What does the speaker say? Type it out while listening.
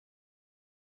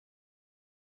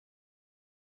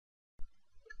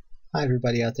Hi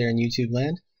everybody out there in YouTube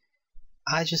land.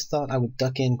 I just thought I would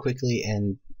duck in quickly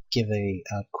and give a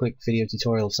quick video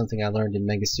tutorial of something I learned in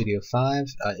Manga Studio 5.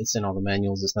 It's in all the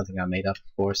manuals, it's nothing I made up,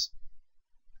 of course.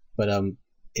 But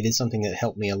it is something that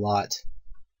helped me a lot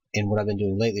in what I've been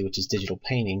doing lately, which is digital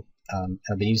painting.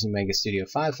 I've been using Manga Studio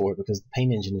 5 for it because the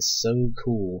paint engine is so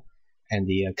cool and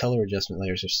the color adjustment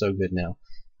layers are so good now.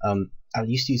 I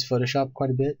used to use Photoshop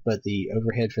quite a bit, but the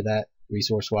overhead for that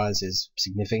resource-wise is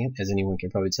significant, as anyone can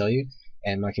probably tell you,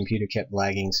 and my computer kept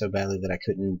lagging so badly that I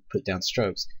couldn't put down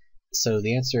strokes. So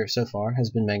the answer so far has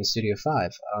been Manga Studio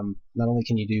 5. Not only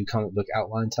can you do comic book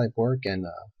outline type work and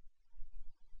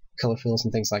color fills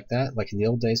and things like that, like in the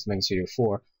old days, Manga Studio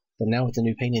 4, but now with the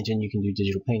new paint engine, you can do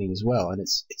digital painting as well, and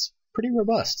it's pretty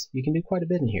robust. You can do quite a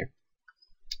bit in here.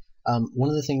 One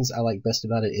of the things I like best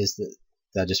about it is that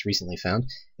I just recently found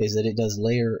is that it does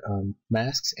layer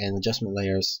masks and adjustment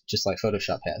layers just like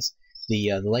Photoshop has.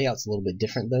 The layout's a little bit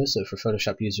different though, so for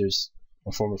Photoshop users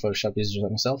or former Photoshop users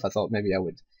like myself, I thought maybe I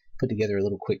would put together a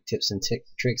little quick tips and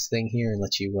tricks thing here and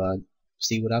let you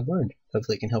see what I've learned.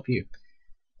 Hopefully it can help you.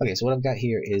 Okay, so what I've got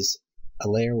here is a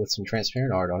layer with some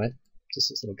transparent art on it, just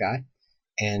this little guy,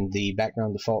 and the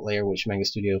background default layer, which Manga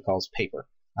Studio calls paper.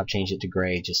 I've changed it to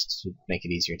gray just to make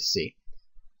it easier to see.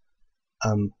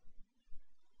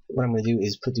 What I'm going to do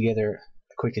is put together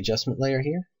a quick adjustment layer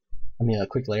here. A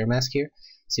quick layer mask here.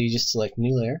 So you just select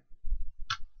new layer.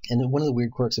 And then one of the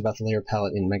weird quirks about the layer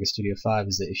palette in Manga Studio 5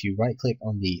 is that if you right click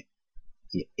on the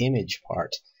image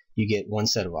part, you get one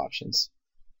set of options,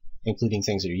 including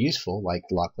things that are useful like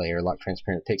lock layer, lock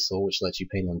transparent pixel, which lets you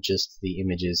paint on just the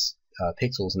image's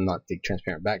pixels and not the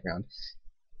transparent background,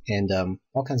 and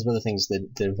all kinds of other things that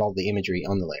involve the imagery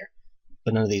on the layer.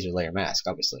 But none of these are layer mask,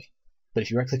 obviously. But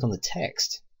if you right click on the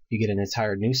text, you get an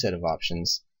entire new set of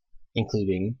options,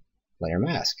 including layer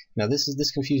mask. Now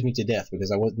this confused me to death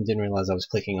because I didn't realize I was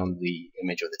clicking on the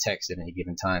image or the text at any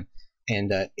given time,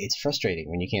 and it's frustrating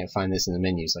when you can't find this in the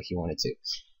menus like you wanted to.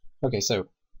 Okay, so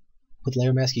with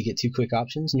layer mask you get two quick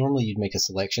options. Normally you'd make a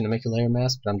selection to make a layer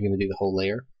mask, but I'm going to do the whole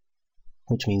layer,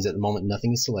 which means at the moment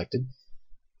nothing is selected.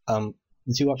 The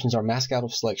two options are mask out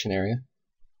of selection area,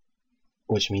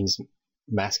 which means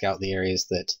mask out the areas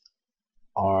that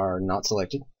are not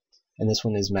selected. And this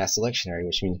one is mask selection area,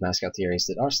 which means mask out the areas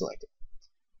that are selected.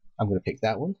 I'm going to pick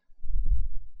that one.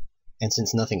 And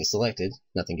since nothing is selected,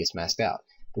 nothing gets masked out.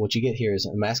 But what you get here is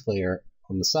a mask layer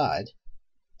on the side.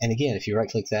 And again, if you right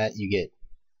click that, you get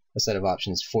a set of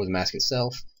options for the mask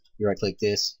itself. You right click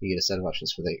this, you get a set of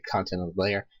options for the content of the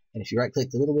layer. And if you right click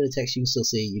the little bit of text you can still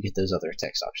see, you get those other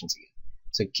text options again.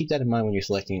 So keep that in mind when you're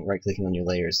selecting, right clicking on your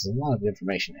layers. There's a lot of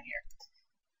information in here.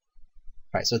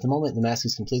 Alright, so at the moment the mask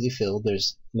is completely filled.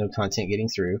 There's no content getting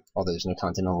through, although there's no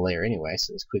content on the layer anyway,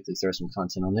 so let's quickly throw some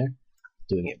content on there.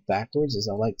 Doing it backwards as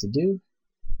I like to do.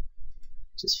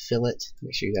 Just fill it,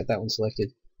 make sure you got that one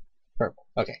selected. Purple.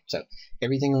 Okay, so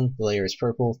everything on the layer is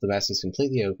purple, the mask is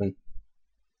completely open,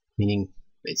 meaning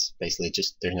it's basically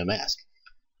just there's no mask.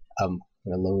 I'm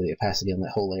going to lower the opacity on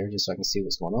that whole layer just so I can see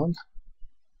what's going on.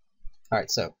 Alright,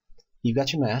 so you've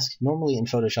got your mask. Normally in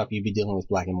Photoshop you'd be dealing with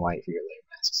black and white for your layer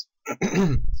masks.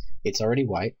 It's already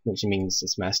white, which means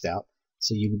it's masked out.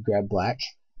 So you would grab black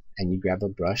and you grab a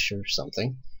brush or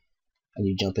something and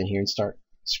you jump in here and start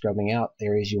scrubbing out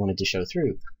areas you wanted to show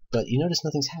through. But you notice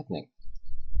nothing's happening.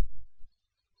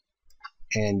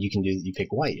 And you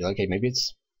pick white. You're like, hey, maybe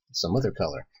it's some other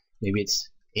color. Maybe it's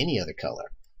any other color.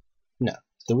 No.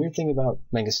 The weird thing about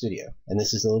Manga Studio, and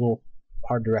this is a little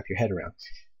hard to wrap your head around,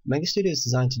 Manga Studio is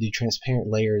designed to do transparent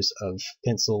layers of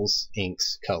pencils,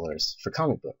 inks, colors for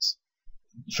comic books,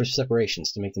 for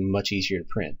separations to make them much easier to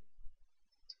print.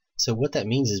 So what that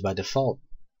means is by default,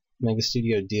 Manga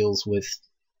Studio deals with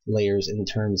layers in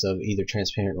terms of either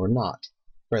transparent or not,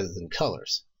 rather than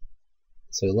colors.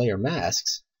 So layer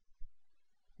masks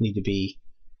need to be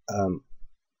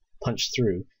punched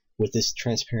through with this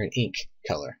transparent ink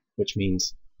color, which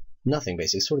means nothing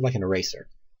basically, sort of like an eraser.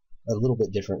 A little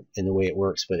bit different in the way it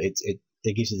works, but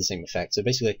it gives you the same effect. So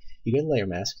basically, you go to layer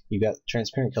mask, you've got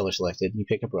transparent color selected, you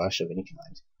pick a brush of any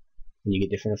kind, and you get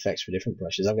different effects for different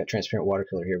brushes. I've got transparent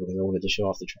watercolor here because I wanted to show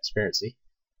off the transparency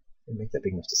and make that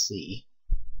big enough to see.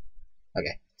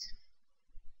 Okay.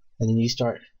 And then you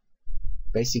start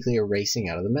basically erasing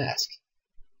out of the mask.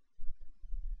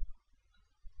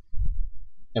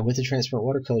 And with the transparent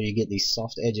watercolor, you get these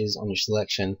soft edges on your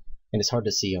selection. And it's hard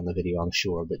to see on the video, I'm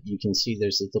sure, but you can see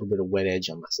there's a little bit of wet edge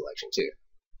on my selection too.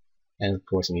 And of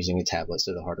course I'm using a tablet,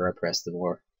 so the harder I press, the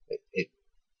more it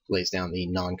lays down the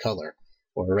non-color,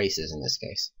 or erases in this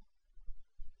case.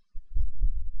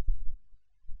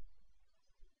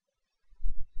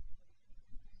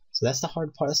 So that's the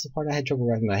hard part. That's the part I had trouble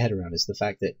wrapping my head around, is the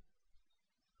fact that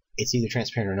it's either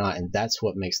transparent or not, and that's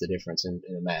what makes the difference in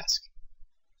a mask.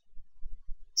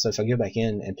 So if I go back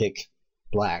in and pick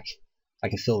black, I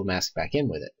can fill the mask back in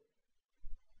with it,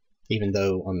 even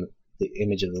though on the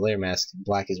image of the layer mask,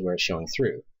 black is where it's showing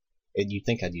through. You'd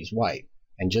think I'd use white,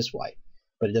 and just white,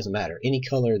 but it doesn't matter. Any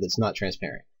color that's not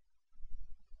transparent,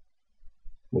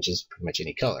 which is pretty much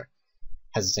any color,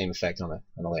 has the same effect on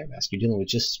a layer mask. You're dealing with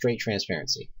just straight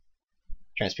transparency,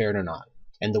 transparent or not.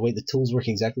 And the way the tools work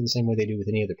exactly the same way they do with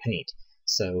any other paint.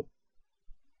 So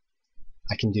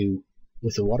I can do,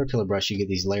 with the watercolor brush, you get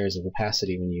these layers of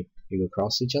opacity when you go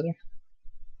across each other.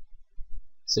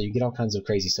 So you get all kinds of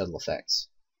crazy subtle effects.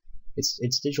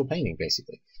 It's digital painting,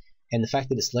 basically. And the fact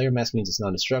that it's layer mask means it's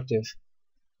non-destructive.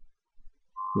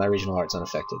 My original art's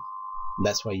unaffected.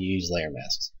 That's why you use layer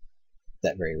masks.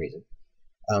 That very reason.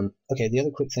 Okay, the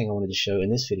other quick thing I wanted to show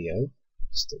in this video,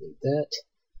 just delete that,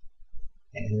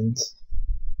 and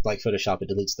like Photoshop, it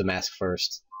deletes the mask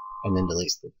first, and then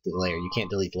deletes the layer. You can't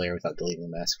delete the layer without deleting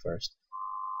the mask first.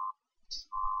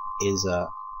 Is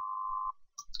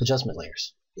adjustment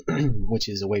layers, which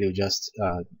is a way to adjust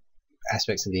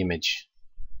aspects of the image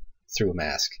through a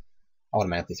mask,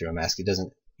 automatically through a mask. It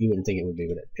doesn't. You wouldn't think it would be,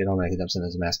 but it automatically dumps in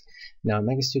as a mask. Now in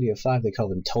Manga Studio 5, they call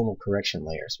them tonal correction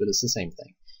layers, but it's the same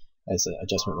thing as an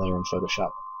adjustment layer in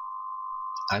Photoshop.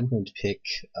 I'm going to pick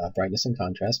brightness and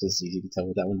contrast, because it's easy to tell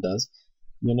what that one does.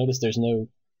 You'll notice there's no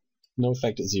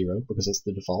effect at 0, because it's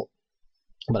the default.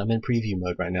 But I'm in preview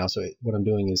mode right now, so what I'm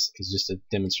doing is just a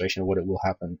demonstration of what it will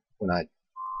happen when I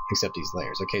accept these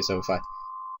layers. Okay, so if I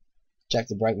jack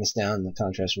the brightness down and the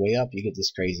contrast way up, you get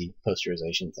this crazy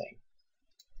posterization thing.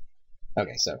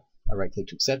 Okay, so I right click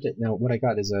to accept it. Now what I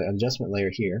got is an adjustment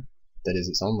layer here that is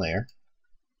its own layer.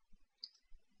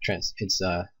 It's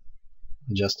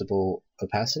adjustable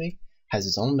opacity, has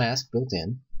its own mask built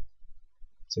in.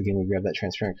 So again, we grab that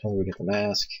transparent color, we get the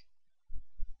mask.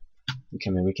 We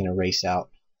come in, we can erase out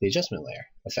the adjustment layer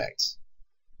effects.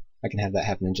 I can have that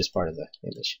happen in just part of the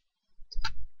image.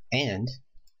 And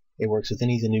it works with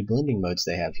any of the new blending modes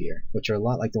they have here, which are a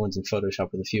lot like the ones in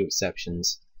Photoshop with a few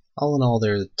exceptions. All in all,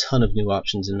 there are a ton of new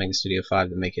options in Manga Studio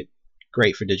 5 that make it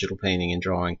great for digital painting and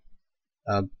drawing.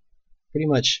 Pretty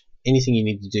much anything you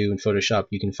need to do in Photoshop,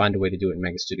 you can find a way to do it in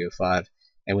Manga Studio 5.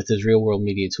 And with those real-world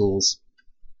media tools,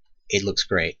 it looks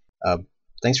great.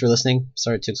 Thanks for listening.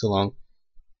 Sorry it took so long.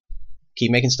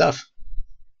 Keep making stuff.